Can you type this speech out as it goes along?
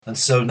And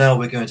so now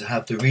we're going to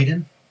have the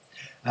reading,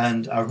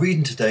 and our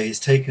reading today is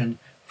taken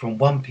from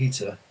 1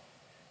 Peter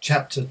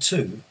chapter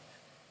 2,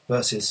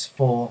 verses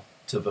 4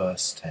 to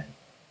verse 10.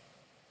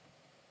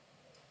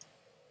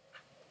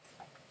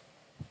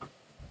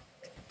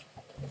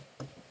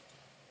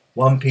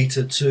 One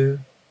Peter 2,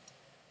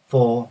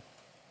 4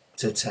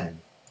 to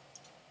 10.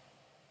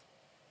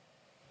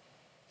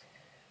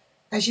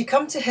 As you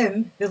come to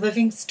him, the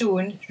living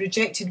stone,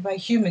 rejected by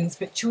humans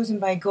but chosen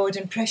by God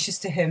and precious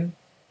to him,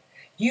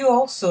 you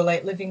also,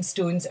 like living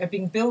stones, are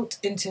being built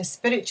into a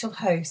spiritual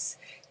house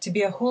to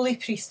be a holy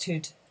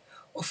priesthood,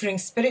 offering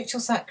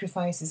spiritual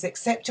sacrifices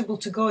acceptable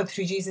to God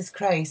through Jesus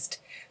Christ.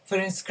 For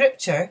in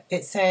Scripture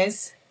it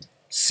says,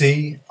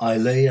 See, I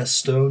lay a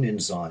stone in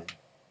Zion,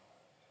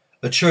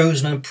 a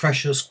chosen and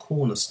precious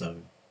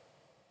cornerstone,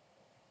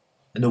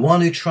 and the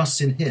one who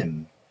trusts in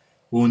him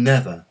will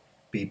never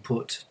be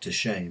put to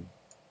shame.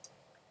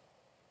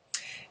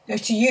 Now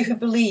to you who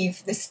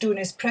believe, this stone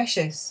is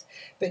precious,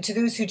 but to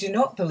those who do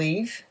not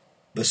believe,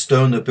 the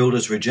stone the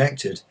builders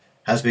rejected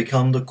has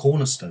become the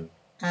cornerstone,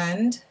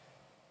 and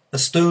a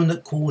stone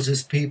that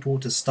causes people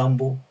to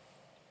stumble,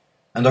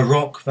 and a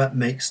rock that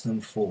makes them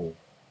fall.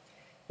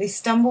 They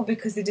stumble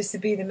because they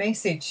disobey the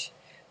message,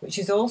 which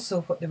is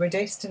also what they were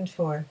destined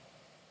for.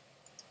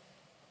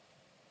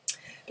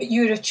 But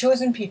you are a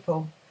chosen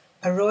people,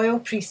 a royal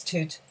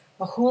priesthood,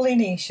 a holy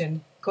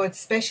nation, God's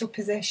special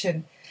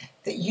possession,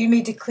 that you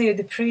may declare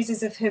the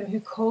praises of him who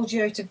called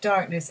you out of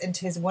darkness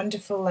into his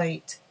wonderful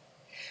light.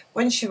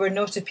 Once you were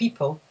not a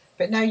people,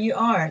 but now you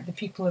are the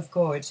people of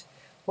God.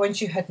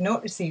 Once you had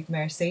not received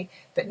mercy,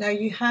 but now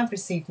you have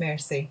received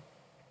mercy.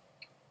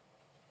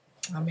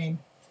 Amen.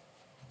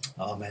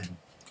 Amen.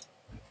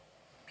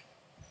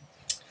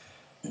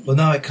 Well,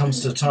 now it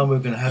comes to the time we're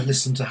going to have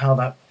listened to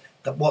how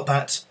what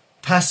that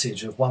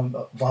passage of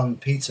 1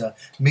 Peter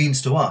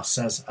means to us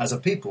as a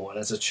people and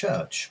as a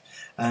church.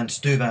 And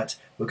to do that,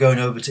 we're going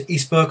over to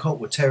East Berkholt,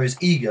 where Terry is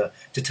eager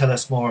to tell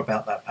us more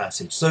about that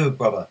passage. So,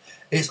 brother,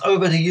 it's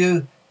over to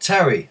you,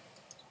 Terry.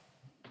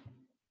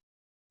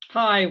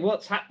 Hi,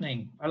 what's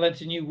happening? I learnt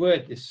a new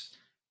word this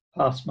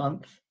past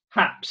month.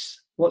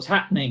 Haps. What's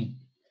happening?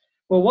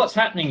 Well, what's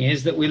happening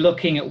is that we're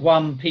looking at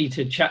 1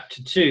 Peter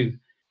chapter 2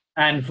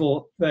 and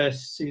for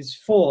verses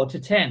 4 to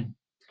 10.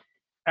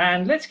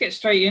 And let's get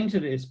straight into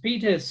this.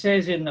 Peter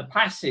says in the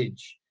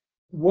passage,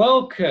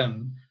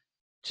 welcome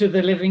to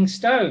the living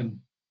stone,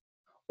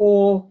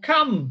 or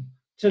come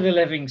to the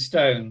living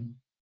stone.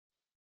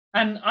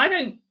 And I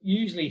don't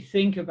usually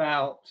think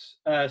about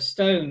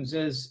stones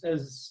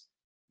as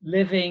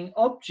living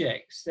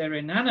objects. They're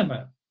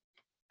inanimate.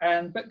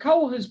 But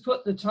Cole has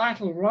put the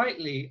title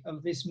rightly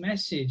of this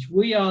message,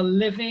 We Are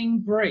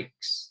Living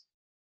Bricks,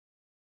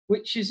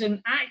 which is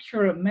an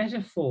accurate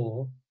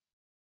metaphor.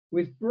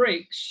 With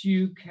bricks,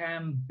 you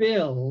can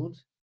build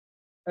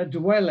a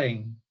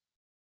dwelling.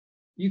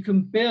 You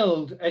can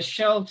build a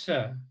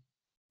shelter.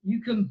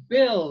 You can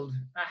build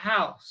a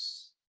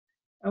house.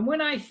 And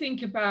when I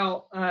think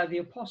about the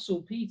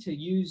Apostle Peter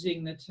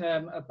using the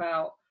term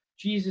about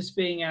Jesus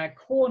being our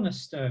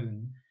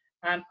cornerstone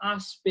and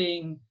us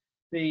being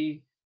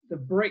the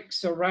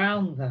bricks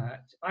around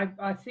that,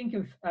 I think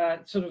of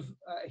sort of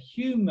a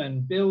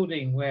human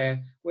building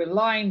where we're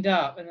lined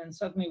up and then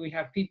suddenly we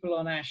have people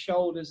on our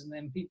shoulders and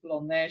then people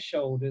on their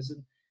shoulders.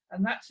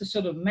 And that's the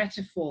sort of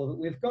metaphor that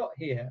we've got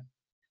here.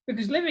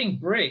 Because living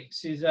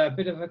bricks is a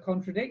bit of a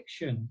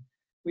contradiction.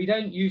 We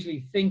don't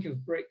usually think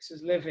of bricks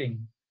as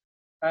living,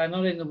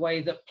 not in the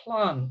way that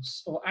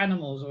plants or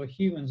animals or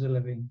humans are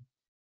living.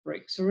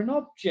 Bricks are an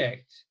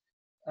object,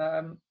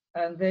 and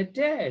they're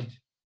dead.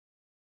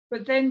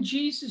 But then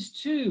Jesus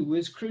too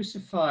was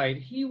crucified.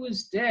 He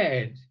was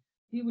dead.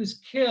 He was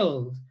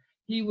killed.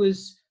 He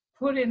was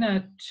put in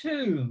a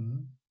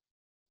tomb,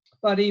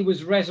 but he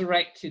was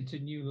resurrected to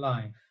new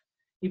life.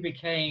 He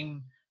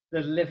became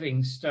the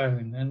living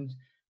stone. And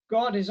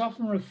God is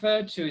often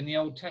referred to in the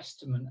Old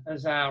Testament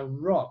as our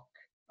rock.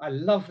 I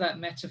love that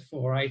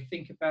metaphor. I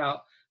think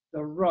about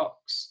the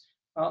rocks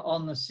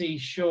on the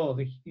seashore,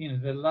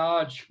 the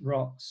large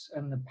rocks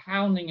and the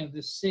pounding of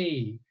the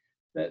sea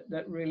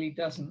that really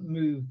doesn't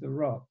move the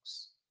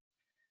rocks.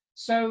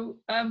 So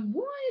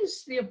why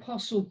is the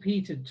Apostle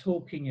Peter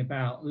talking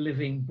about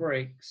living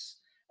bricks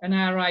and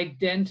our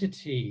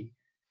identity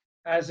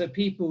as a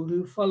people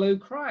who follow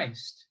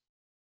Christ?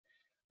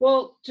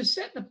 Well, to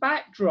set the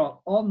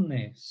backdrop on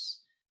this,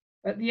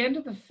 at the end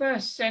of the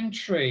first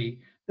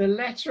century, the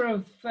letter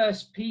of 1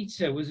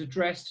 Peter was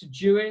addressed to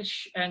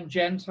Jewish and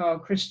Gentile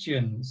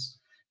Christians.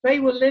 They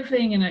were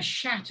living in a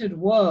shattered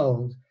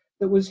world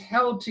that was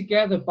held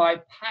together by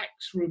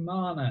Pax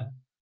Romana.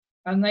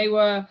 And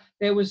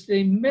there was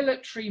the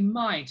military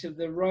might of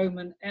the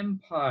Roman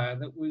Empire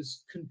that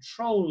was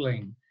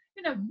controlling.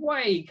 In a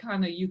way,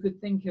 kind of, you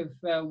could think of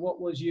what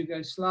was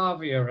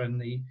Yugoslavia and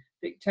the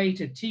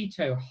dictator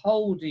Tito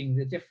holding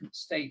the different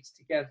states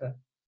together.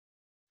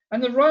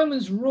 And the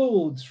Romans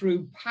ruled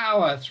through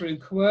power, through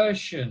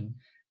coercion.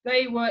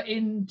 They were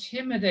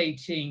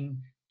intimidating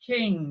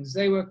kings.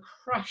 They were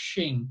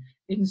crushing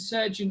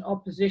insurgent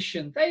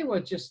opposition, they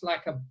were just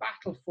like a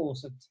battle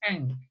force, a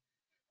tank.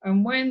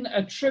 And when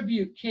a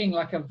tribute king,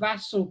 like a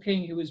vassal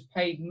king who was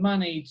paid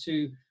money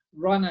to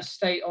run a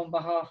state on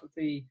behalf of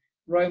the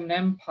Roman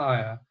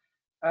Empire,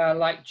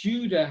 like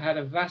Judah had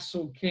a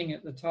vassal king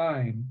at the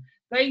time,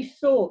 they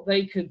thought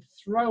they could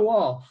throw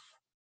off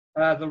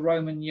the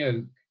Roman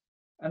yoke.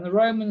 And the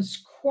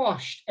Romans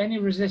quashed any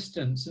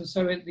resistance. And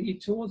so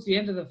towards the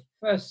end of the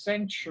 1st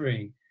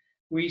century,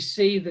 we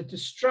see the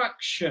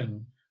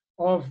destruction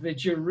of the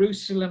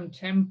Jerusalem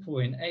temple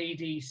in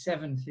AD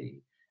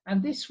 70.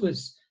 And this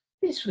was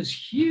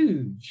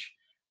huge.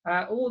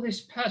 All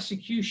this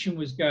persecution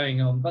was going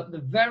on, but the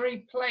very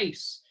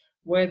place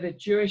where the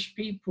Jewish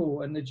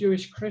people and the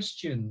Jewish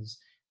Christians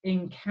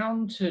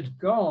encountered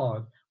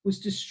God was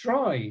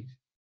destroyed.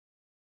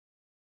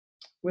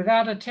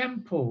 Without a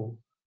temple,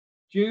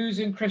 Jews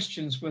and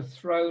Christians were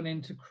thrown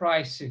into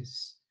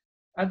crisis,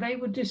 and they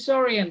were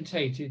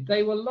disorientated,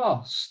 they were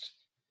lost.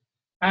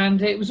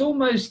 And it was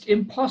almost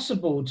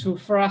impossible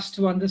for us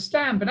to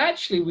understand, but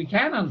actually we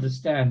can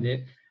understand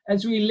it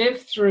as we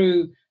live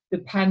through the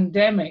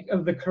pandemic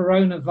of the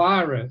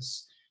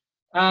coronavirus.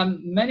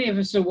 Many of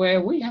us are aware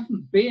we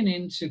haven't been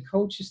into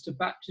Colchester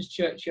Baptist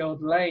Church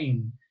Old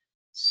Lane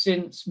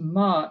since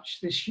March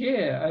this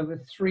year, over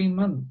 3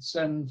 months.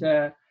 And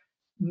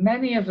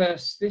many of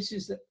us, this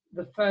is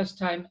the first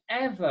time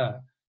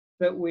ever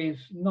that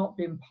we've not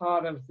been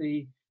part of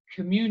the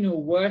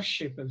communal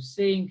worship of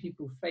seeing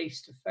people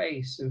face to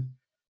face,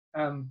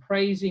 of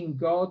praising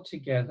God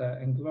together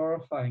and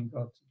glorifying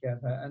God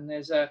together. And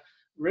there's a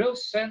real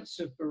sense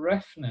of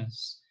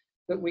bereftness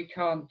that we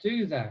can't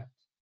do that.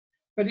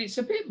 But it's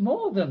a bit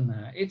more than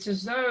that. It's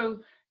as though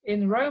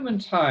in Roman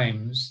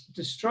times,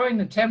 destroying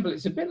the temple,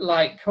 it's a bit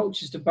like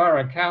Colchester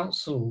Borough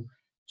Council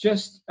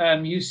just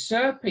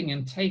usurping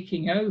and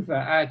taking over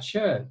our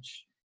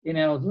church in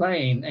Eld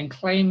Lane and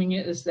claiming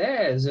it as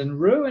theirs and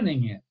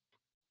ruining it.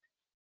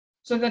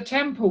 So the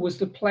temple was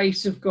the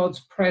place of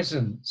God's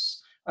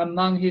presence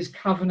among his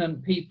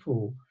covenant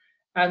people,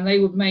 and they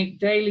would make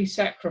daily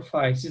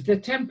sacrifices. The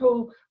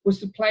temple was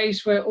the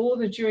place where all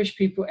the Jewish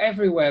people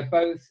everywhere,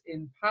 both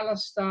in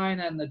Palestine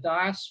and the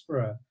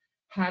diaspora,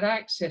 had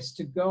access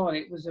to God.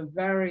 It was a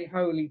very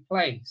holy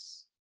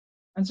place.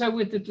 And so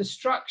with the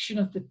destruction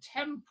of the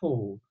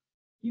temple,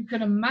 you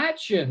can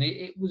imagine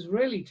it was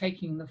really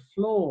taking the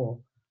floor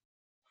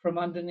from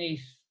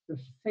underneath the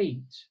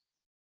feet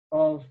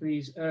of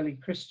these early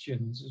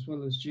Christians as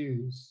well as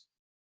Jews.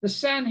 The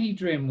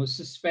Sanhedrin was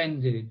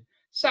suspended.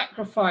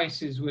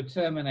 Sacrifices were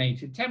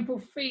terminated.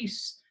 Temple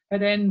feasts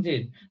had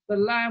ended. The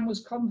land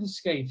was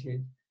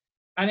confiscated.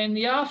 And in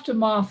the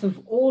aftermath of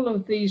all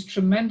of these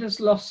tremendous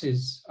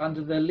losses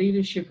under the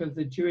leadership of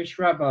the Jewish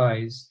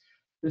rabbis,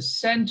 the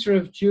center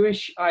of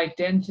Jewish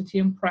identity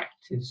and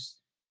practice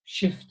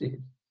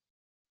shifted.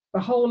 The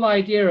whole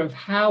idea of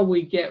how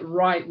we get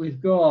right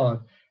with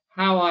God,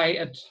 how I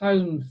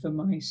atone for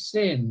my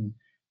sin,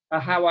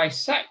 how I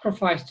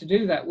sacrifice to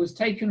do that, was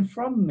taken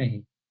from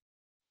me.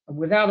 And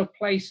without a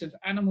place of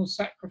animal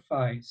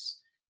sacrifice,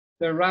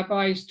 the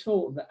rabbis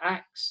taught that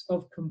acts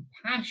of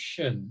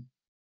compassion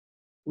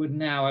would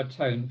now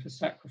atone for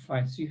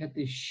sacrifice. You had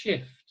this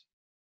shift.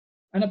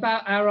 And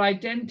about our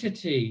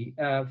identity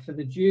for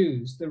the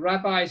Jews, the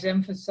rabbis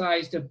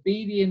emphasized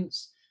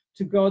obedience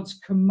to God's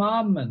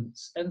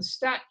commandments and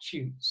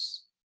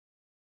statutes.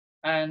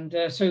 And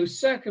so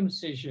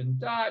circumcision,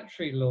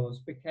 dietary laws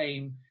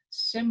became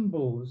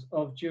symbols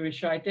of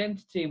Jewish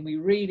identity. And we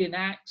read in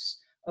Acts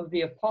of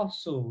the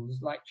Apostles,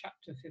 like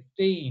chapter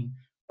 15,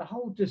 the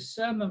whole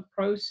discernment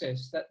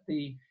process that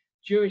the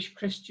Jewish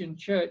Christian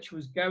church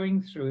was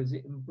going through as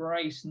it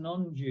embraced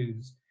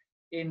non-Jews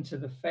into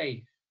the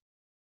faith.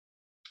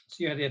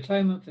 So you had the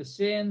atonement for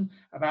sin,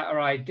 about our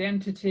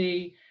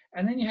identity,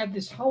 and then you had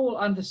this whole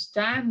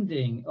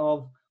understanding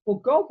of, well,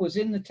 God was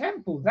in the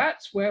temple.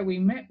 That's where we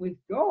met with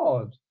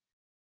God.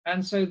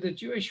 And so the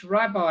Jewish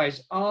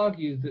rabbis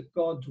argued that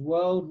God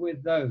dwelled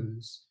with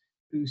those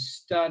who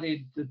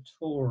studied the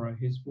Torah,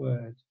 his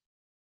word.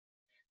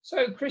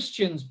 So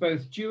Christians,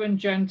 both Jew and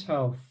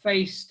Gentile,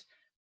 faced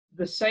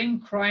the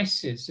same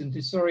crisis and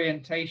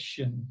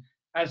disorientation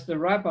as the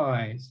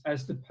rabbis,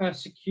 as the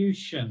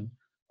persecution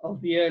of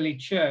the early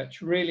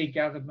church really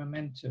gathered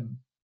momentum.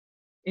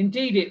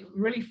 Indeed, it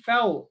really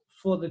felt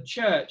for the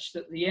church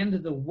that the end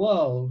of the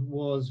world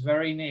was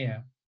very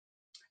near.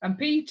 And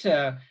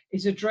Peter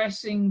is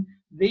addressing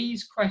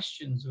these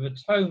questions of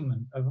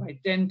atonement, of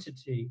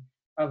identity,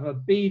 of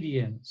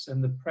obedience,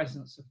 and the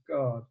presence of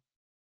God.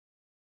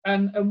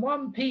 And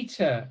 1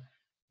 Peter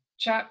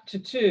chapter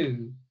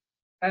 2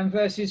 and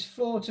verses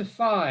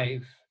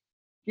 4-5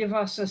 give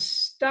us a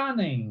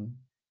stunning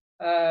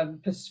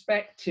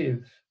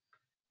perspective.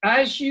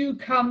 As you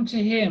come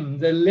to him,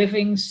 the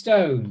living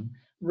stone,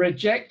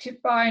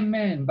 rejected by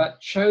men, but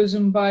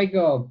chosen by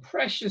God,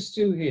 precious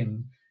to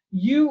him,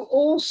 you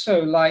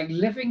also, like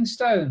living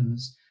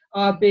stones,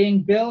 are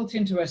being built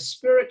into a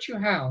spiritual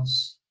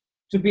house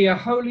to be a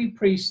holy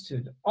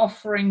priesthood,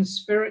 offering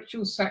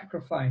spiritual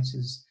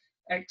sacrifices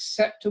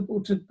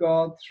acceptable to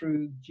God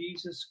through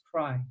Jesus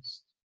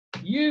Christ.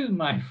 You,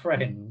 my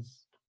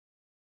friends,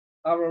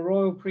 are a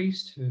royal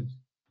priesthood,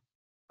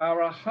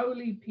 are a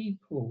holy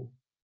people,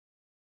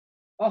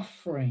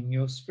 offering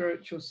your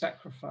spiritual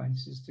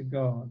sacrifices to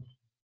God.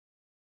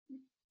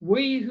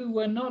 We who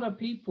were not a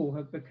people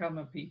have become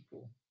a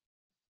people.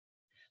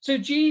 So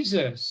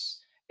Jesus,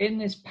 in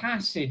this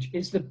passage,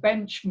 is the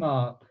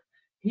benchmark.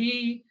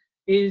 He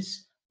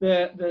is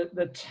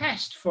the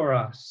test for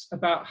us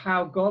about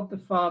how God the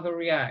Father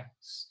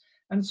reacts.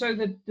 And so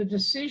the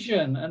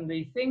decision and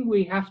the thing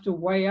we have to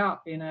weigh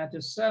up in our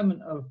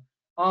discernment of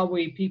are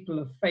we people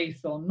of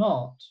faith or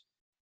not,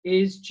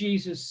 is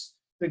Jesus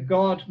the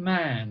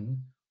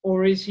God-man,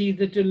 or is he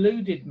the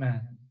deluded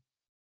man?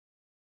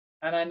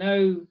 And I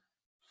know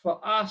for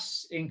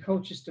us in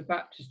Colchester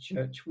Baptist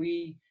Church,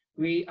 we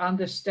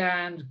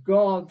understand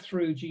God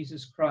through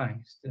Jesus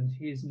Christ and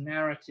his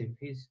narrative,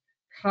 his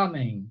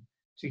coming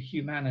to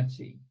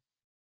humanity.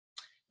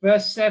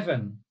 Verse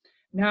 7,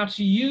 now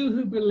to you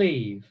who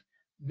believe,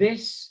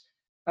 this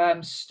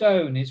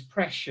stone is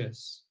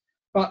precious,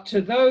 but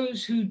to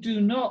those who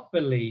do not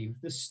believe,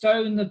 the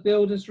stone the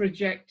builders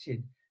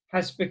rejected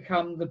has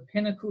become the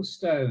pinnacle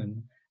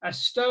stone, a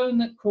stone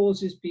that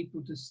causes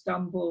people to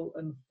stumble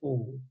and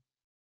fall.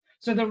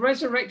 So the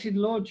resurrected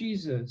Lord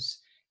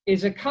Jesus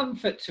is a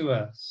comfort to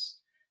us.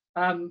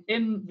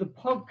 In the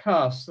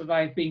podcast that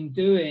I've been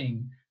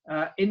doing,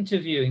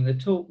 interviewing the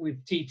talk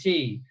with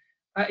TT,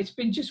 it's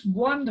been just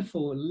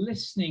wonderful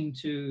listening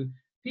to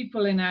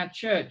people in our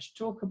church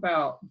talk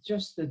about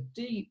just the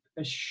deep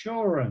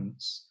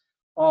assurance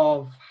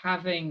of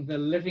having the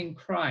living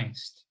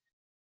Christ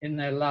in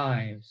their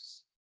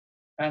lives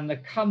and the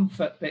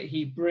comfort that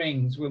he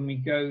brings when we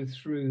go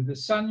through the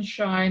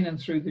sunshine and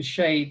through the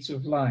shades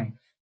of life.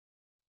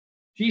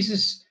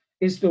 Jesus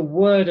is the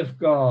Word of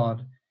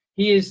God.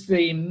 He is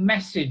the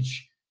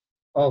message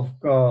of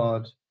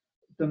God,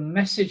 the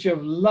message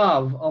of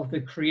love of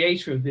the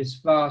creator of this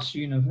vast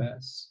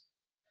universe.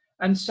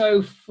 And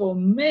so for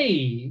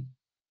me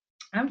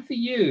and for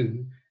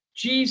you,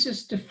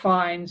 Jesus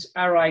defines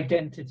our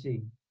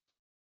identity.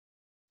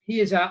 He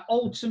is our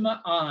ultimate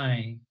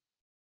I.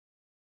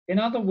 In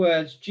other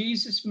words,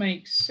 Jesus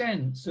makes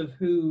sense of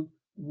who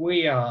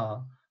we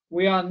are.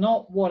 We are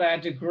not what our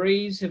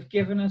degrees have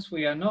given us.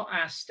 We are not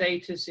our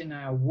status in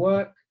our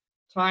work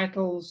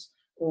titles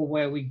or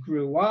where we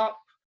grew up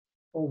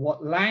or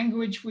what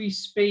language we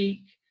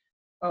speak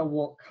or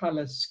what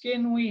color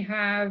skin we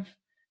have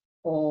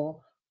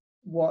or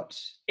what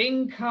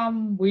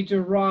income we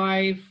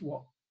derive,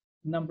 what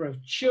number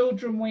of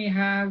children we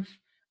have.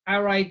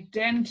 Our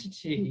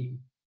identity,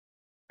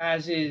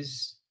 as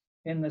is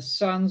in the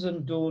sons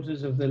and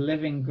daughters of the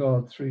living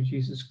God through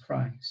Jesus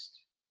Christ.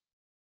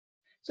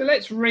 So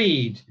let's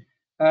read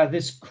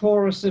this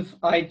chorus of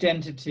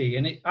identity.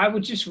 And I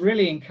would just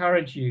really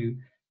encourage you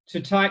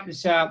to type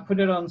this out, put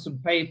it on some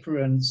paper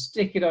and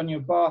stick it on your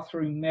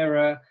bathroom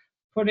mirror,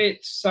 put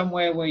it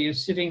somewhere where you're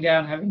sitting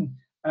down having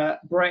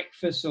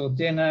breakfast or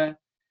dinner.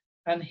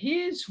 And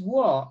here's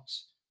what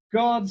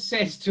God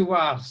says to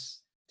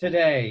us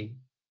today.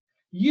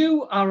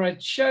 You are a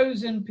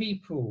chosen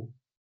people.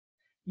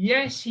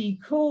 Yes, he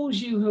calls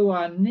you who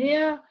are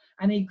near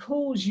and he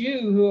calls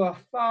you who are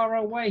far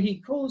away. He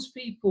calls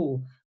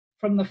people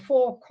from the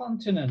 4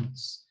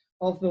 continents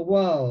of the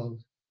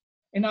world.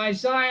 In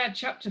Isaiah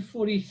chapter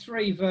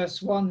 43,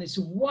 verse 1, this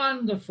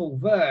wonderful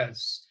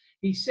verse,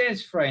 he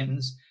says,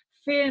 friends,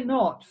 fear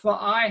not, for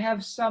I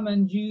have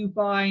summoned you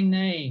by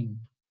name.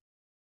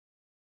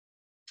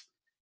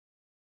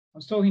 I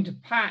was talking to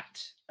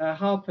Pat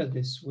Harper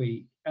this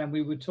week, and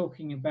we were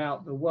talking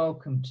about the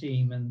welcome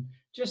team and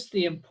just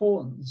the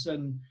importance.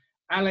 And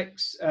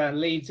Alex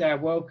leads our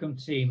welcome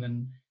team,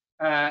 and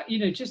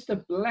just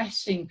the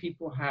blessing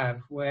people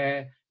have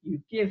where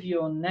you give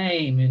your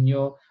name and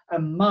you're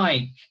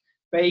Mike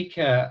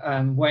Baker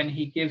when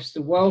he gives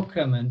the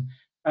welcome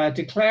and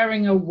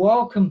declaring a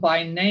welcome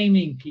by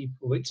naming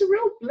people. It's a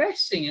real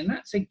blessing, and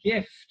that's a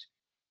gift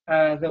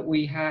that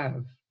we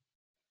have.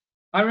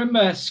 I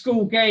remember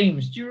school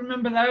games. Do you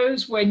remember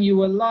those when you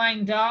were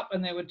lined up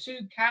and there were 2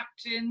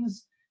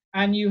 captains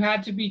and you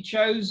had to be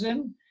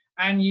chosen,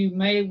 and you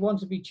may want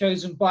to be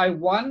chosen by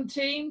one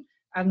team,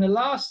 and the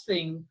last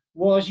thing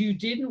was you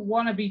didn't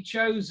want to be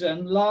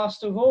chosen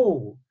last of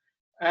all.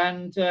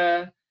 And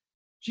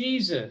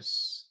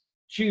Jesus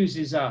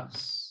chooses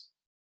us.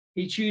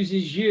 He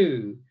chooses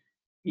you.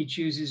 He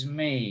chooses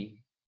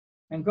me.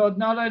 And God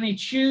not only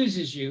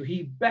chooses you,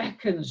 he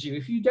beckons you.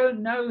 If you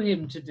don't know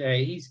him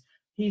today,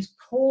 he's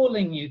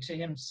calling you to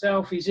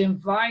himself. He's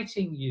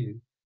inviting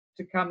you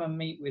to come and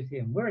meet with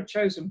him. We're a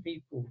chosen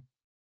people.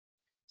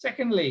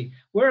 Secondly,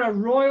 we're a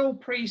royal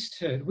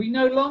priesthood. We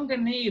no longer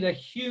need a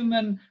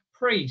human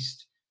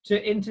priest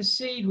to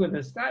intercede with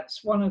us.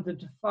 That's one of the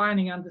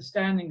defining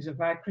understandings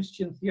of our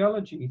Christian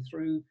theology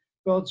through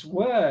God's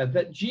word,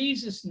 that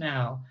Jesus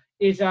now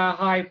is our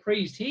high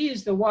priest. He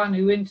is the one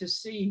who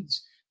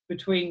intercedes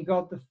between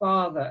God the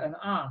Father and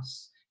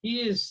us.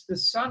 He is the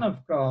Son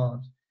of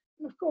God.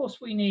 And of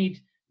course, we need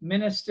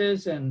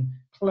ministers and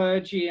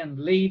clergy and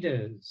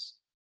leaders.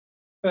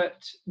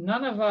 but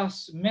none of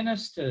us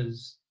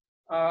ministers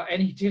are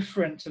any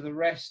different to the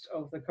rest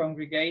of the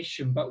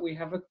congregation, but we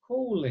have a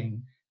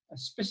calling, a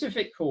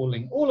specific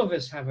calling. All of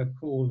us have a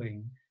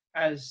calling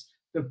as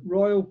the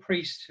royal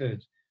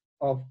priesthood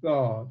of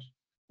God.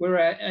 We're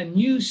a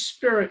new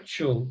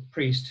spiritual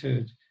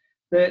priesthood.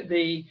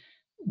 The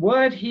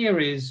word here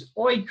is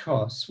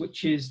oikos,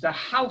 which is the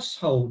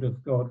household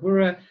of God. We're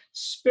a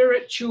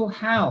spiritual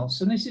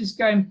house. And this is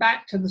going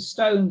back to the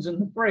stones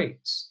and the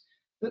bricks,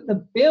 that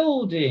the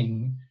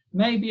building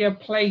may be a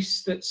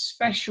place that's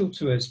special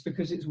to us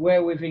because it's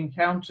where we've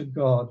encountered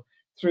God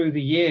through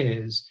the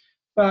years.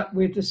 But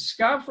we're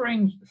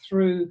discovering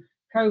through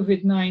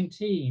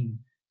COVID-19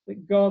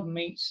 that God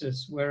meets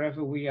us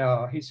wherever we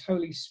are. His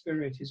Holy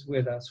Spirit is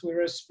with us.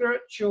 We're a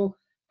spiritual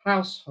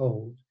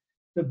household.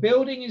 The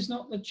building is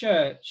not the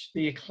church,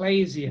 the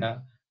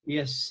ecclesia, the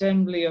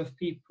assembly of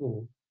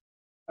people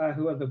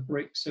who are the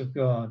bricks of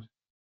God.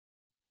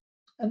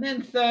 And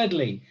then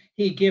thirdly,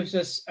 he gives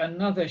us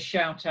another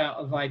shout out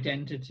of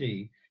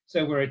identity.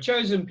 So we're a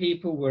chosen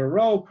people, we're a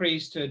royal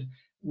priesthood,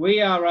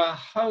 we are a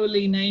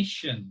holy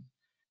nation.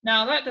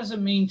 Now that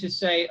doesn't mean to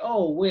say,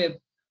 oh,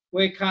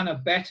 we're kind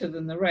of better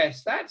than the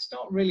rest. That's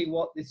not really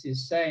what this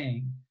is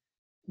saying.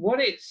 What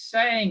it's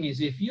saying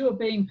is if you're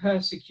being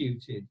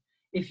persecuted,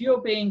 if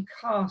you're being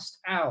cast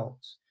out,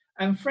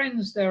 and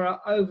friends, there are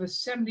over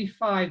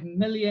 75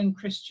 million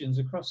Christians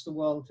across the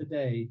world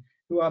today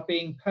who are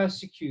being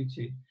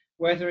persecuted,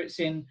 whether it's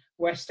in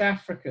West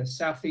Africa,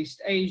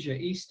 Southeast Asia,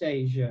 East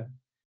Asia,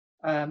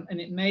 and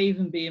it may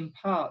even be in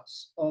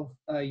parts of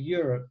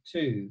Europe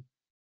too,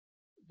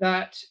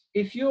 that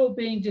if you're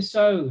being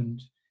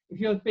disowned, if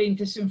you're being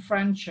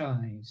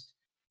disenfranchised,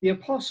 the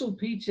Apostle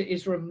Peter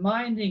is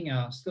reminding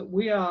us that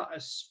we are a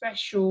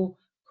special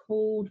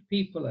called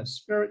people, a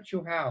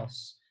spiritual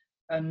house,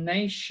 a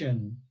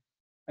nation,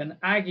 an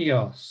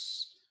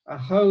agios, a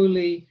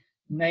holy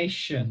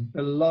nation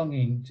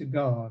belonging to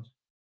God.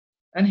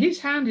 And his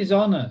hand is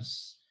on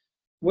us,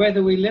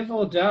 whether we live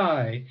or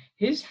die.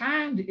 His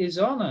hand is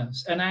on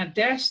us, and our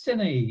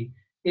destiny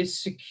is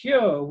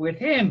secure with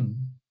him.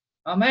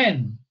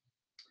 Amen.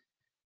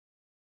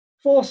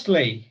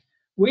 Fourthly,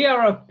 we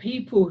are a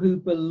people who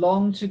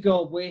belong to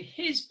God. We're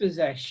his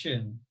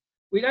possession.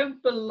 We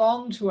don't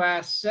belong to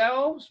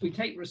ourselves. We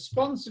take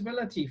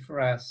responsibility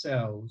for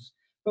ourselves,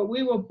 but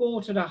we were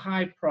bought at a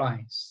high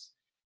price.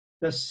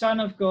 The Son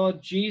of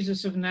God,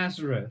 Jesus of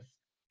Nazareth,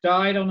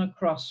 died on a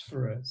cross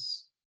for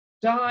us.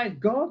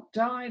 God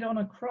died on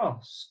a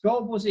cross.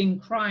 God was in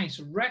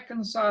Christ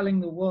reconciling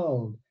the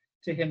world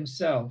to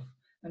himself.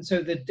 And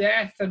so the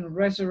death and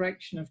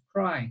resurrection of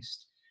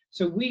Christ.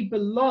 So we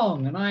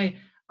belong, and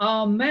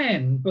our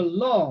men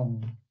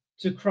belong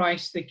to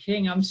Christ the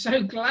King. I'm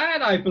so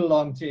glad I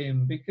belong to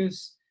him,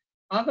 because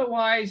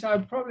otherwise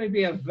I'd probably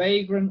be a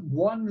vagrant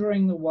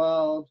wandering the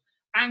world,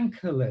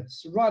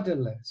 anchorless,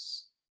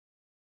 rudderless.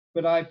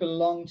 But I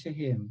belong to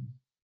him.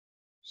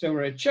 So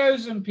we're a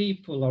chosen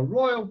people, a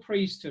royal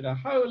priesthood, a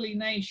holy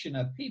nation,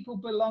 a people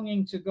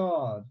belonging to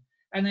God.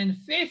 And then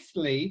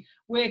fifthly,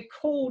 we're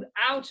called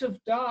out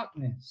of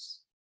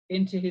darkness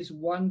into his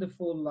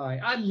wonderful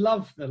light. I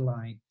love the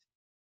light.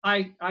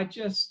 I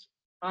just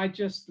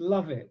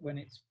love it when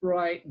it's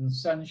bright and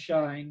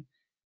sunshine.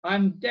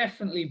 I'm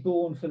definitely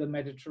born for the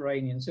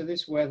Mediterranean, so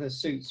this weather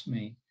suits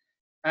me.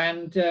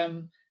 And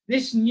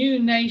this new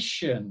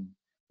nation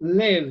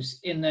lives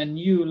in a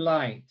new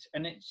light.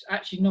 And it's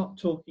actually not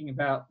talking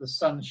about the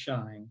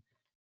sunshine.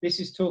 This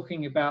is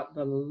talking about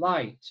the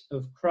light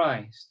of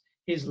Christ,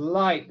 his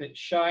light that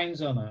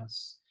shines on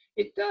us.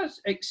 It does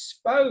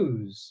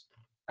expose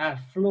our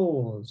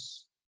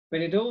flaws,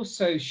 but it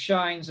also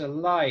shines a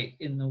light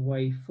in the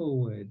way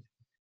forward.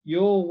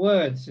 Your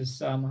word, says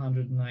Psalm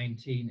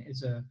 119,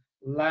 is a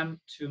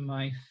lamp to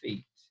my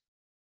feet.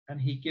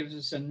 And he gives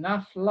us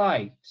enough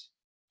light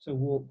to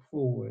walk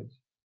forward.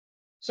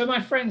 So,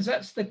 my friends,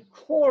 that's the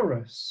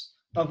chorus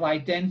of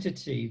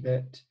identity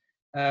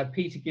that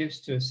Peter gives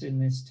to us in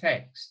this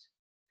text.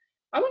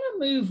 I want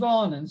to move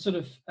on and sort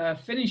of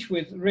finish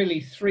with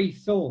really three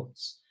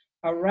thoughts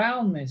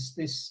around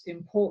this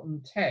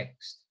important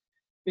text,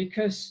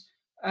 because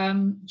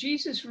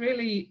Jesus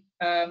really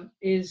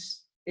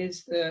is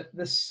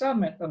the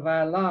summit of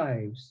our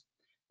lives.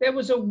 There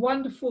was a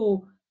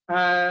wonderful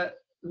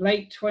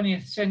late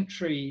 20th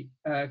century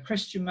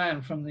Christian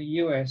man from the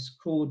US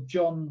called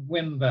John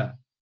Wimber.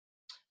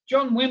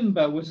 John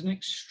Wimber was an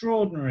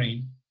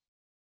extraordinary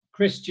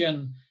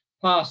Christian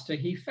pastor.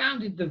 He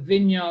founded the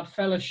Vineyard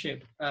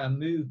Fellowship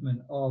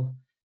movement of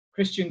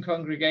Christian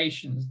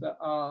congregations that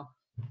are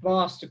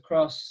vast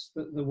across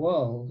the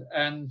world.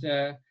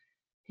 And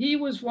he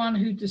was one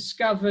who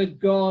discovered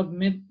God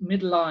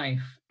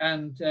midlife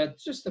and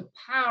just the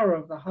power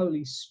of the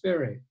Holy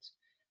Spirit.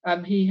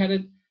 He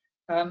had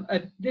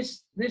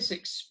this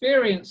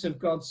experience of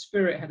God's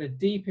Spirit had a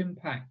deep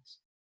impact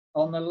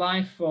on the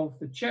life of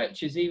the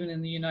churches, even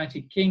in the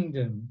United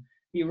Kingdom.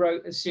 He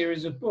wrote a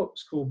series of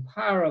books called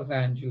Power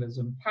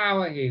Evangelism,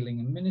 Power Healing,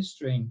 and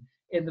Ministering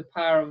in the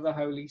Power of the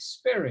Holy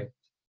Spirit.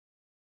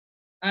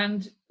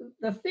 And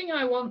the thing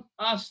I want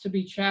us to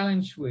be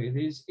challenged with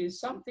is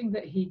something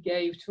that he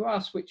gave to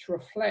us, which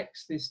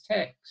reflects this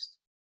text,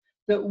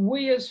 that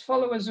we as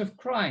followers of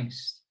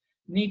Christ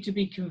need to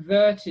be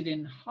converted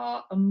in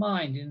heart and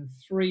mind in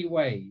 3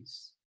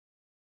 ways.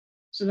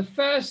 So the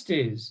first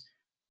is,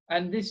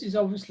 and this is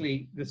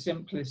obviously the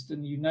simplest,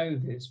 and you know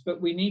this,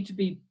 but we need to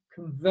be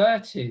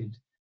converted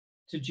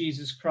to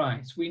Jesus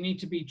Christ. We need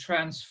to be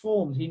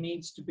transformed. He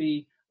needs to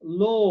be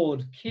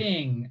Lord,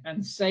 King,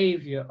 and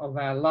Savior of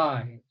our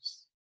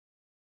lives.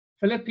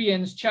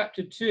 Philippians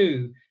chapter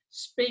 2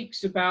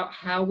 speaks about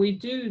how we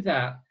do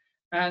that.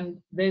 And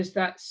there's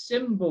that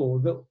symbol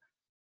that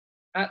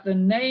at the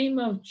name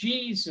of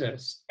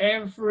Jesus,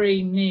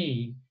 every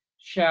knee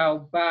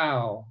shall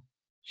bow,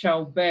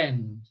 shall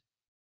bend.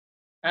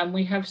 And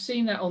we have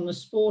seen that on the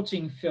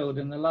sporting field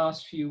in the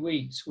last few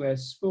weeks, where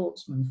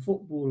sportsmen,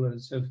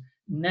 footballers have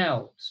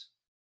knelt.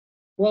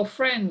 Well,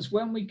 friends,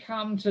 when we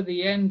come to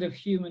the end of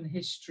human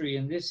history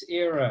in this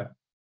era,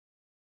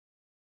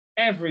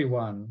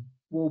 everyone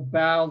will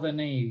bow the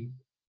knee,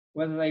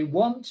 whether they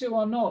want to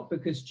or not,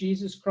 because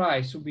Jesus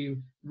Christ will be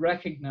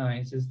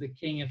recognized as the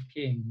King of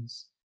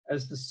Kings,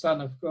 as the Son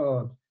of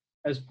God,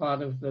 as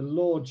part of the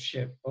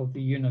Lordship of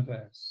the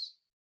universe.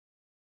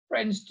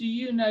 Friends, do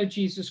you know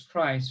Jesus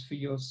Christ for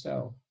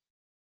yourself?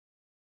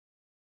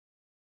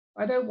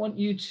 I don't want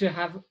you to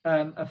have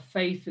a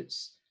faith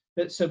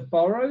that's a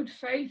borrowed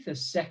faith, a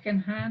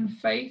second-hand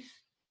faith,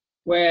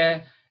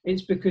 where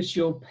it's because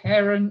your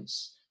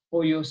parents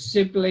or your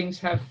siblings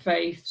have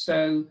faith,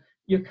 so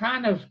you're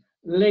kind of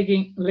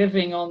living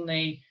on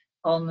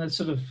the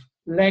sort of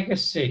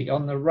legacy,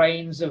 on the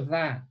reins of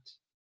that.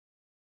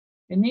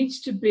 It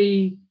needs to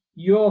be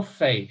your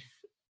faith.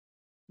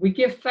 We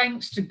give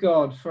thanks to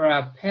God for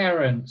our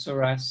parents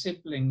or our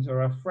siblings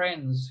or our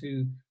friends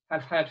who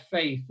have had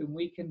faith, and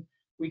we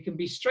can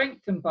be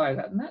strengthened by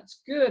that, and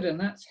that's good and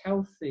that's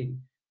healthy.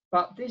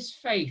 But this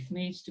faith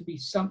needs to be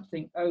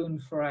something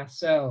owned for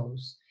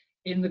ourselves.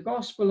 In the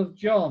Gospel of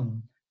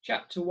John,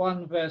 chapter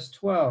 1, verse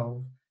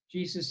 12,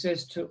 Jesus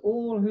says, to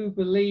all who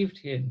believed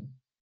him,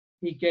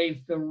 he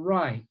gave the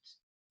right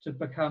to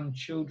become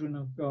children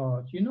of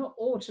God. You're not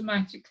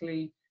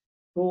automatically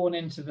born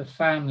into the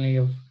family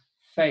of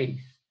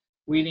faith.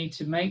 We need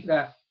to make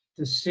that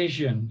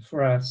decision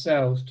for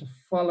ourselves to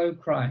follow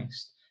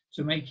Christ,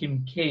 to make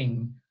him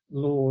King,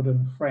 Lord,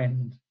 and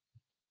friend.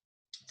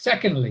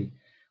 Secondly,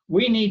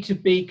 we need to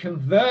be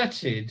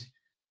converted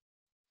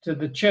to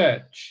the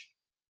church.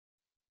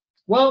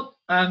 Well,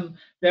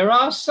 there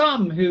are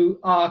some who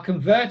are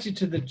converted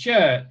to the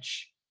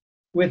church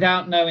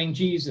without knowing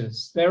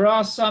Jesus. There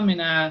are some in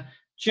our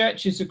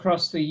churches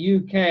across the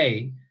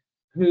UK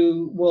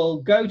who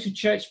will go to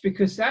church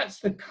because that's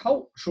the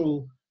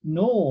cultural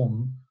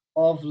norm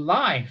of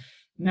life.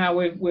 Now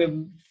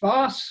we're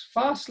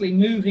fastly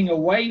moving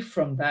away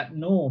from that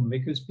norm,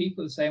 because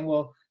people are saying,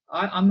 well,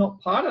 I'm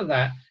not part of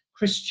that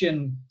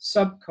Christian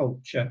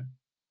subculture.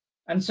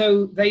 And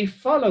so they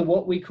follow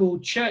what we call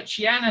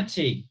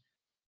churchianity,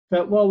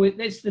 that, well,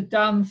 it's the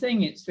done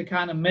thing, it's the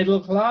kind of middle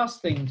class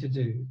thing to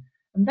do.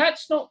 And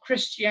that's not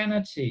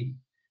Christianity.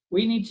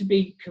 We need to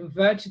be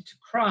converted to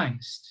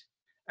Christ,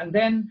 and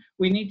then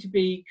we need to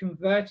be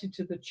converted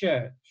to the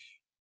church.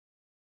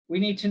 We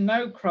need to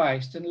know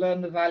Christ and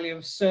learn the value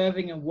of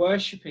serving and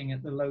worshipping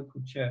at the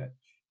local church.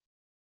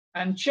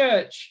 And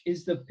church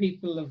is the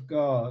people of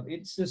God.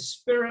 It's the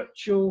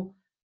spiritual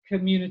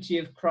community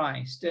of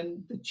Christ.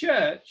 And the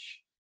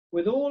church,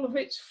 with all of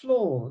its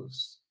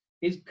flaws,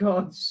 is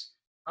God's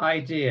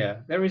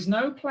idea. There is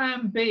no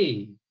plan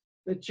B.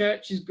 The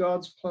church is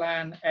God's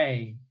plan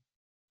A.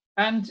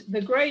 And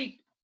the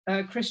great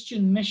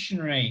Christian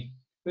missionary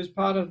who was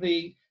part of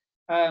the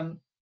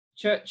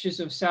churches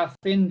of South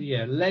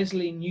India,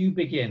 Leslie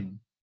Newbegin,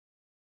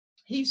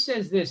 he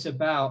says this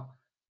about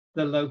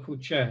the local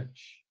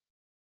church.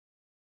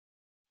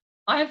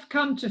 I've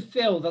come to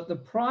feel that the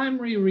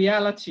primary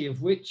reality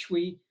of which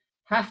we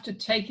have to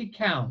take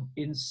account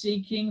in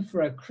seeking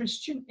for a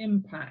Christian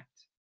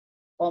impact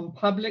on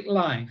public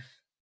life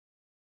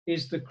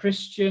is the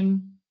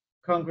Christian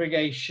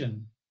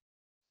congregation.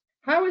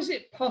 How is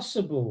it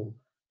possible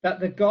that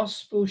the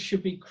gospel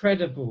should be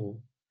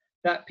credible,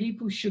 that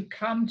people should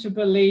come to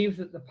believe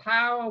that the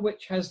power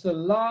which has the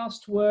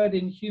last word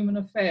in human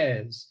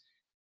affairs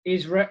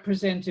is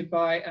represented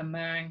by a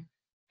man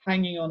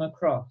hanging on a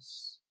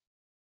cross?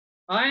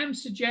 I am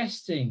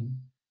suggesting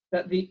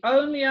that the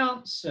only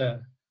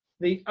answer,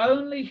 the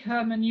only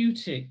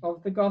hermeneutic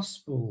of the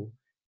gospel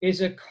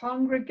is a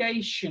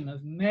congregation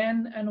of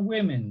men and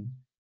women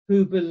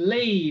who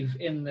believe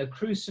in the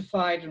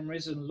crucified and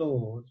risen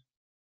Lord.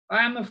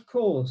 I am, of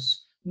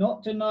course,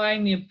 not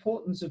denying the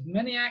importance of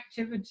many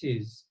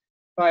activities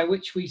by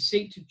which we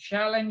seek to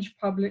challenge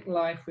public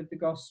life with the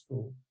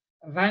gospel: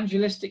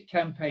 evangelistic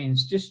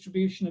campaigns,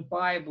 distribution of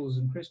Bibles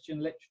and Christian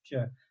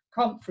literature,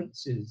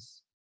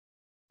 conferences.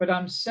 But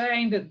I'm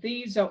saying that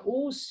these are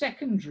all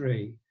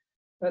secondary,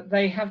 that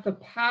they have the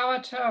power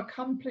to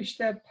accomplish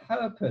their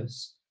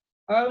purpose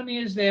only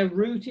as they're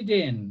rooted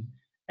in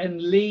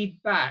and lead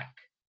back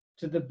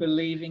to the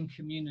believing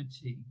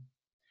community.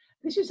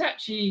 This is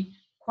actually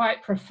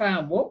quite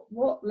profound.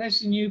 What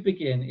Lesslie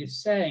Newbigin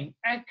is saying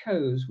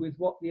echoes with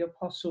what the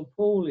Apostle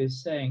Paul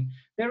is saying.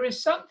 There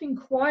is something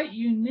quite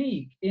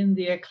unique in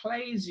the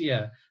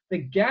ecclesia, the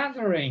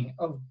gathering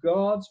of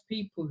God's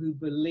people who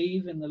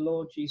believe in the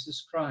Lord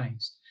Jesus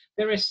Christ.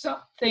 There is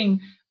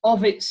something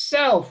of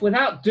itself,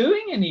 without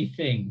doing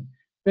anything,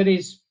 that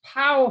is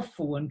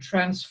powerful and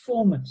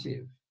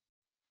transformative.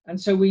 And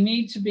so we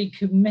need to be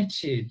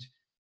committed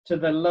to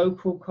the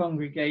local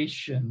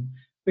congregation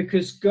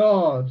because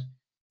God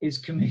is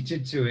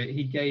committed to it.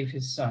 He gave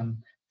his son.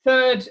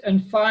 Third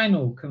and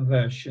final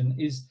conversion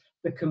is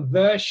the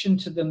conversion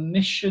to the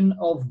mission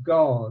of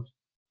God.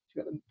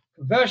 You've got the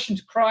conversion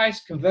to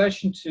Christ,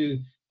 conversion to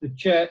the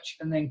church,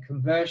 and then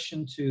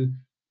conversion to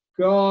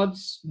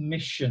God's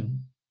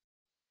mission.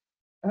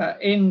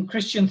 In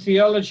Christian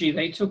theology,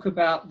 they talk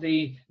about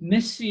the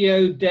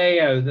missio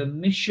Deo, the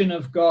mission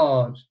of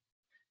God.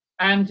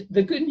 And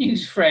the good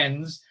news,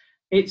 friends,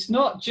 it's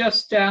not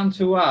just down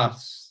to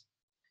us.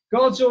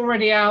 God's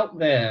already out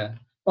there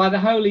by the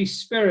Holy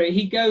Spirit.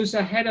 He goes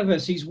ahead of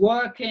us. He's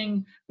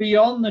working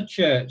beyond the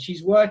church.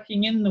 He's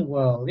working in the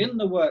world, in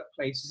the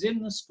workplaces,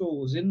 in the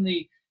schools, in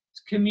the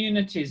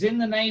communities, in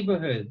the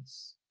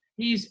neighborhoods.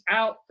 He's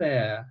out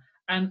there.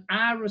 And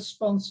our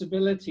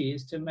responsibility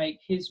is to make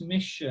his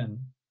mission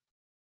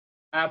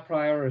our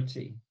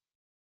priority.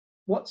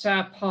 What's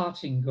our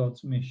part in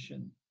God's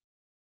mission?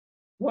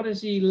 What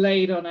has he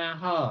laid on our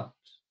heart?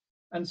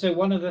 And so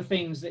one of the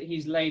things that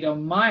he's laid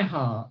on my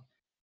heart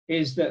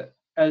is that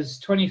as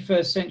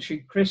 21st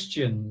century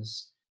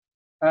Christians,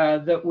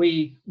 that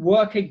we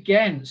work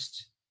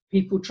against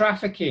people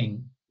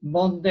trafficking,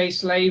 modern day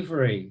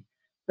slavery,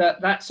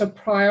 that's a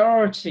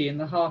priority in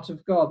the heart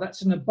of God.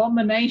 That's an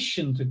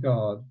abomination to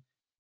God.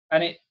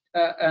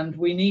 And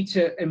we need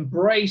to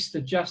embrace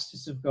the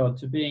justice of God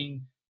to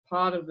being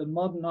part of the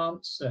modern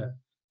answer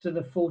to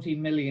the 40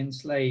 million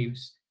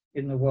slaves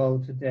in the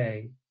world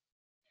today.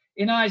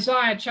 In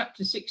Isaiah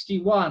chapter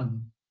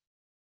 61,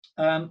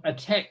 a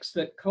text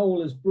that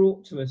Cole has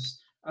brought to us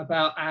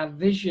about our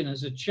vision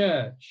as a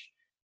church,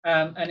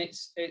 and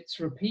it's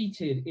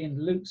repeated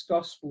in Luke's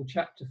Gospel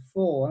chapter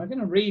 4. And I'm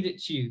going to read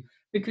it to you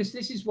because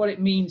this is what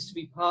it means to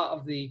be part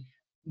of the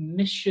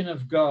mission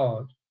of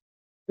God.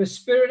 The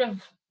Spirit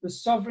of the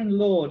Sovereign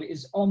Lord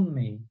is on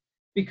me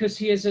because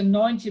he has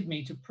anointed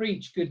me to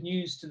preach good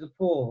news to the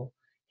poor.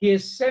 He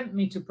has sent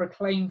me to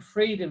proclaim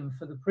freedom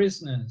for the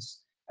prisoners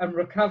and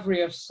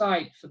recovery of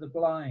sight for the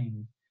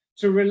blind,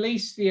 to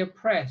release the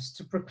oppressed,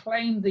 to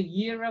proclaim the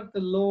year of the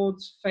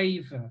Lord's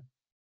favor.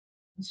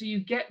 And so you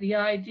get the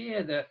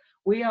idea that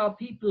we are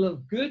people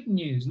of good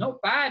news,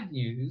 not bad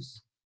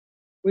news.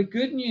 We're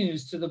good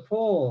news to the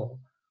poor.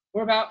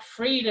 We're about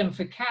freedom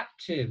for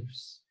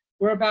captives.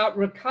 We're about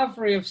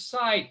recovery of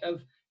sight,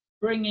 of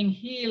bringing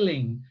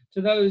healing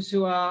to those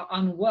who are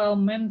unwell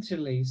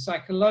mentally,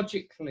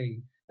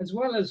 psychologically, as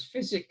well as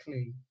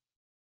physically.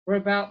 We're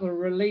about the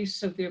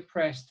release of the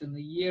oppressed and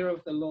the year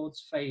of the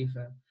Lord's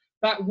favor.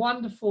 That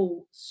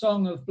wonderful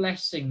song of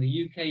blessing,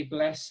 the UK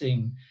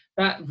blessing,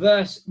 that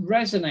verse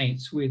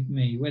resonates with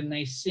me when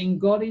they sing,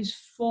 God is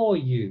for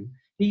you.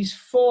 He's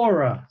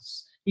for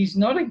us. He's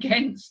not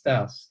against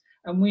us.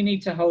 And we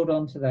need to hold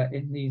on to that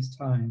in these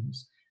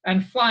times.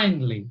 And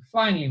finally,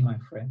 my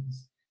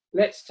friends,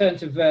 let's turn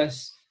to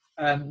verse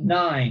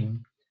 9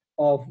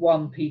 of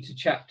 1 Peter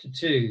chapter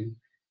 2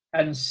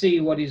 and see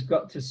what he's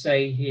got to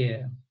say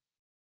here.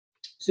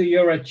 So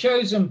you're a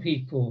chosen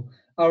people,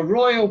 a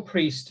royal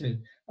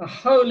priesthood, a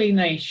holy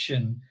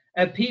nation,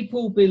 a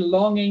people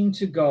belonging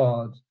to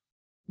God.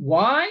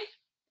 Why?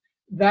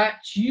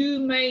 That you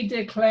may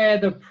declare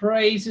the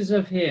praises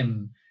of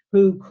him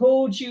who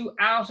called you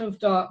out of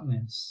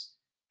darkness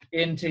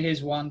into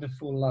his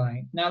wonderful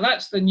light. Now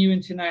that's the New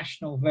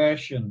International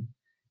Version,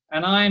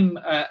 and I'm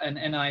an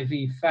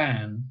NIV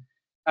fan.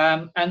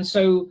 And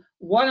so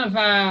one of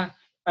our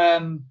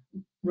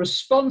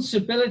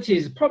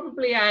responsibilities,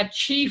 probably our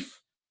chief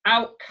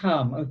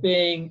outcome of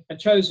being a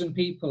chosen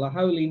people, a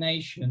holy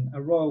nation,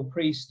 a royal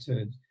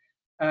priesthood,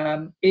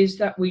 is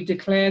that we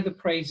declare the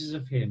praises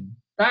of him.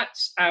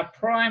 That's our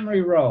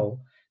primary role.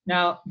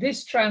 Now,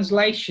 this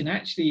translation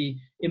actually,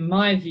 in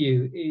my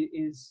view,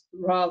 is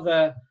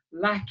rather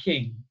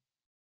lacking.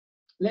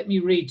 Let me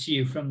read to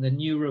you from the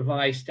New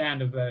Revised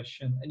Standard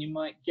Version, and you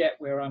might get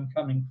where I'm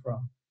coming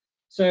from.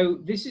 So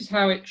this is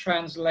how it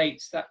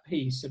translates that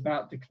piece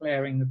about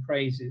declaring the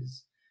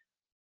praises.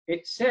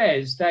 It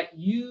says that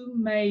you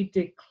may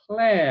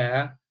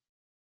declare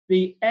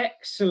the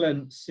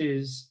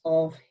excellencies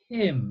of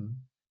him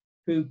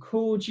who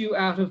called you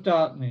out of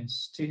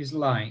darkness to his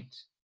light,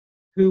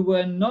 who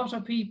were not a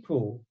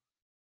people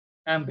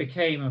and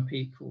became a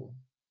people.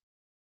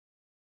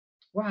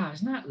 Wow,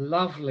 isn't that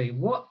lovely?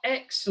 What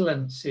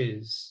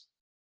excellencies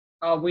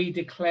are we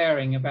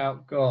declaring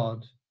about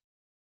God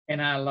in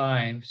our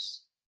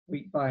lives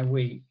week by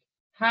week?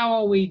 How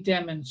are we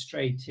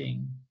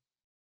demonstrating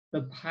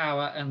the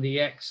power and the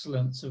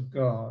excellence of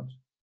God?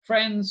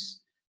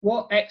 Friends,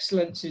 what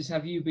excellencies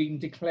have you been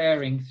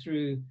declaring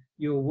through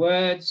your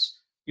words,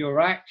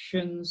 your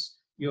actions,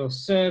 your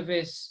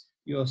service,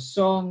 your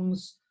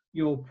songs,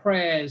 your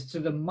prayers to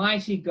the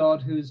mighty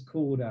God who's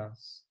called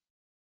us.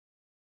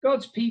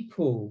 God's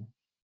people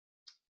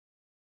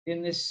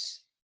in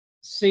this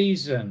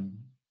season,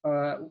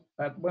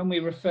 when we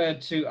referred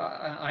to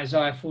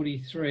Isaiah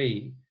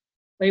 43,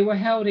 they were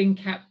held in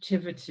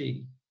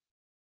captivity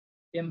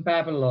in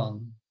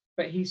Babylon.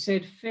 But he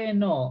said, "Fear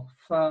not,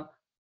 for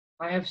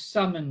I have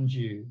summoned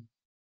you.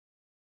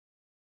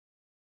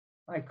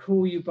 I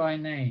call you by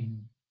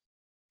name."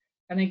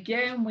 And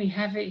again, we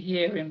have it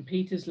here in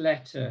Peter's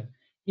letter.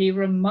 He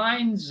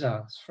reminds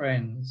us,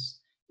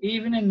 friends,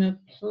 even in the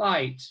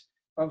plight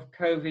of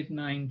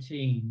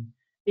COVID-19,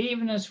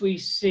 even as we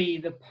see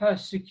the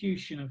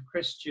persecution of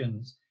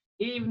Christians,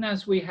 even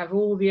as we have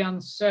all the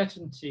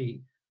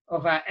uncertainty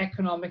of our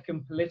economic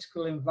and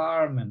political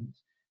environment,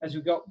 as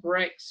we've got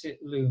Brexit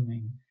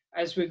looming,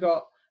 as we've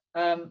got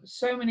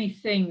so many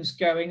things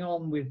going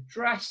on with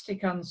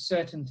drastic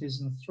uncertainties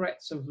and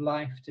threats of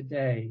life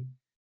today,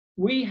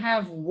 we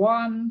have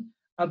one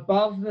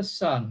above the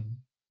sun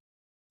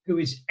who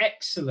is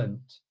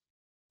excellent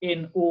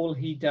in all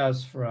he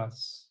does for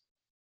us.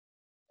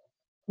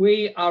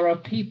 We are a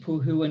people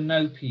who are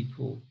no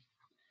people.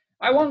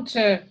 I want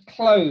to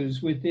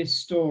close with this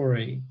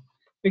story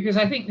because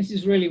I think this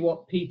is really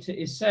what Peter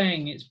is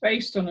saying. It's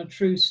based on a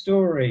true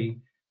story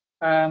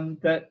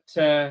that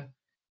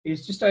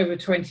is just over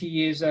 20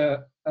 years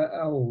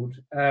old,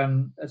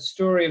 a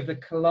story of the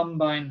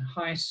Columbine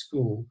High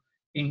School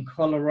in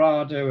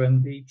Colorado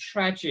and the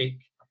tragic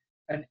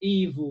and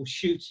evil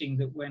shooting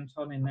that went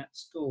on in that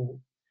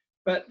school.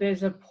 But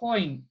there's a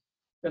point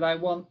that I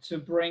want to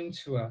bring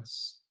to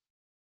us.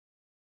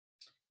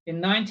 In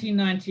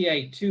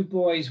 1998, 2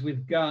 boys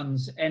with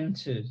guns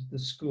entered the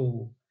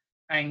school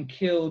and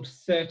killed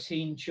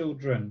 13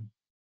 children.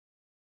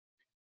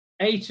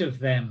 8 of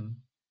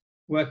them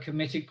were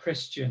committed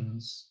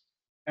Christians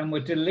and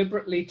were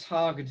deliberately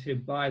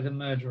targeted by the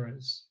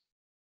murderers.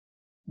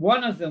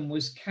 One of them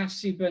was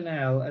Cassie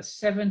Burnell, a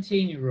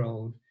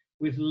 17-year-old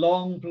with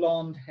long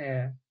blonde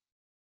hair.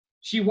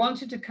 She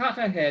wanted to cut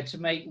her hair to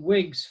make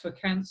wigs for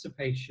cancer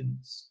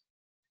patients.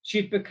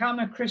 She'd become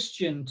a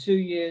Christian 2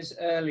 years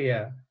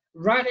earlier,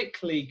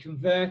 radically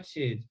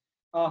converted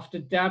after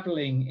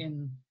dabbling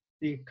in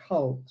the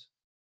occult.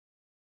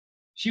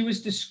 She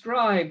was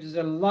described as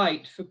a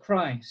light for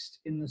Christ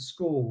in the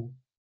school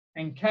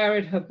and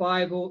carried her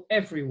Bible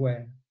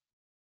everywhere.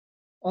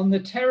 On the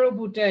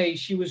terrible day,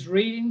 she was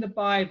reading the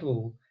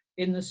Bible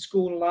in the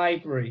school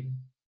library.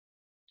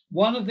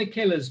 One of the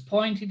killers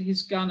pointed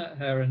his gun at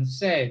her and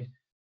said,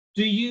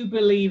 "Do you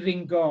believe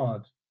in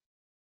God?"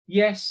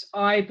 "Yes,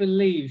 I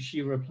believe,"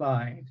 she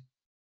replied.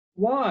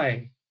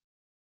 "Why?"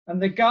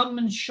 And the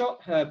gunman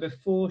shot her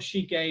before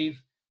she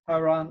gave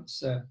her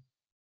answer.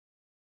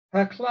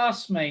 Her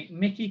classmate,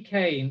 Mickey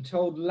Kane,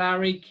 told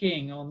Larry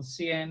King on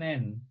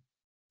CNN,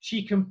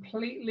 "She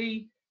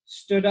completely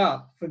stood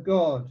up for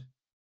God."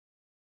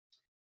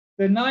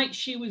 The night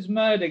she was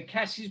murdered,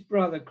 Cassie's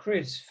brother,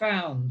 Chris,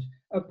 found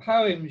a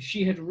poem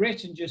she had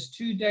written just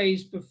 2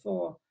 days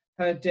before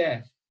her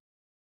death.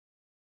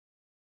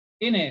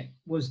 In it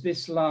was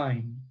this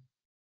line: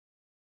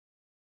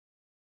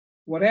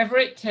 "Whatever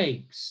it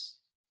takes,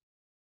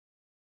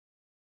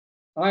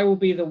 I will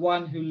be the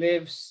one who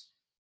lives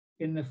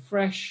in the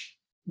fresh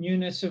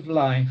newness of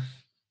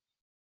life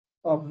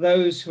of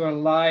those who are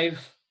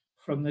alive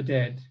from the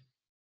dead.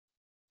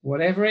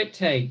 Whatever it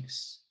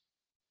takes,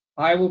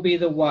 I will be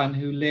the one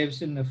who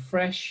lives in the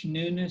fresh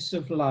newness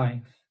of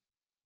life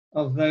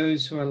of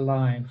those who are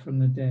alive from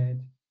the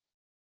dead."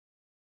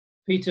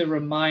 Peter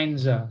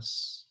reminds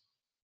us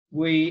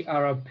we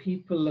are a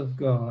people of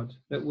God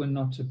that we're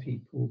not a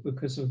people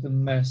because of the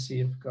mercy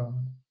of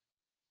God.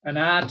 And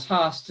our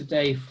task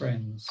today,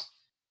 friends,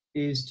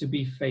 is to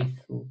be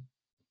faithful,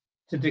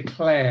 to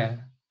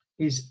declare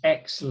his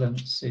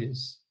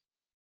excellencies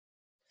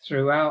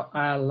throughout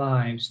our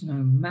lives,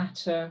 no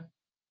matter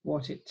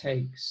what it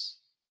takes.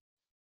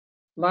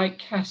 Like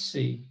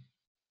Cassie,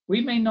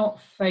 we may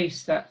not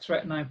face that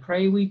threat, and I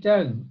pray we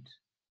don't,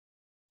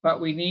 but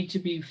we need to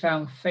be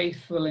found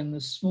faithful in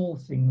the small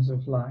things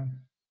of life,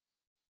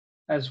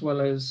 as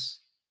well as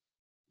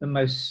the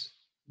most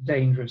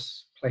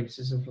dangerous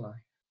places of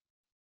life.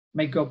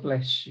 May God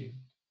bless you.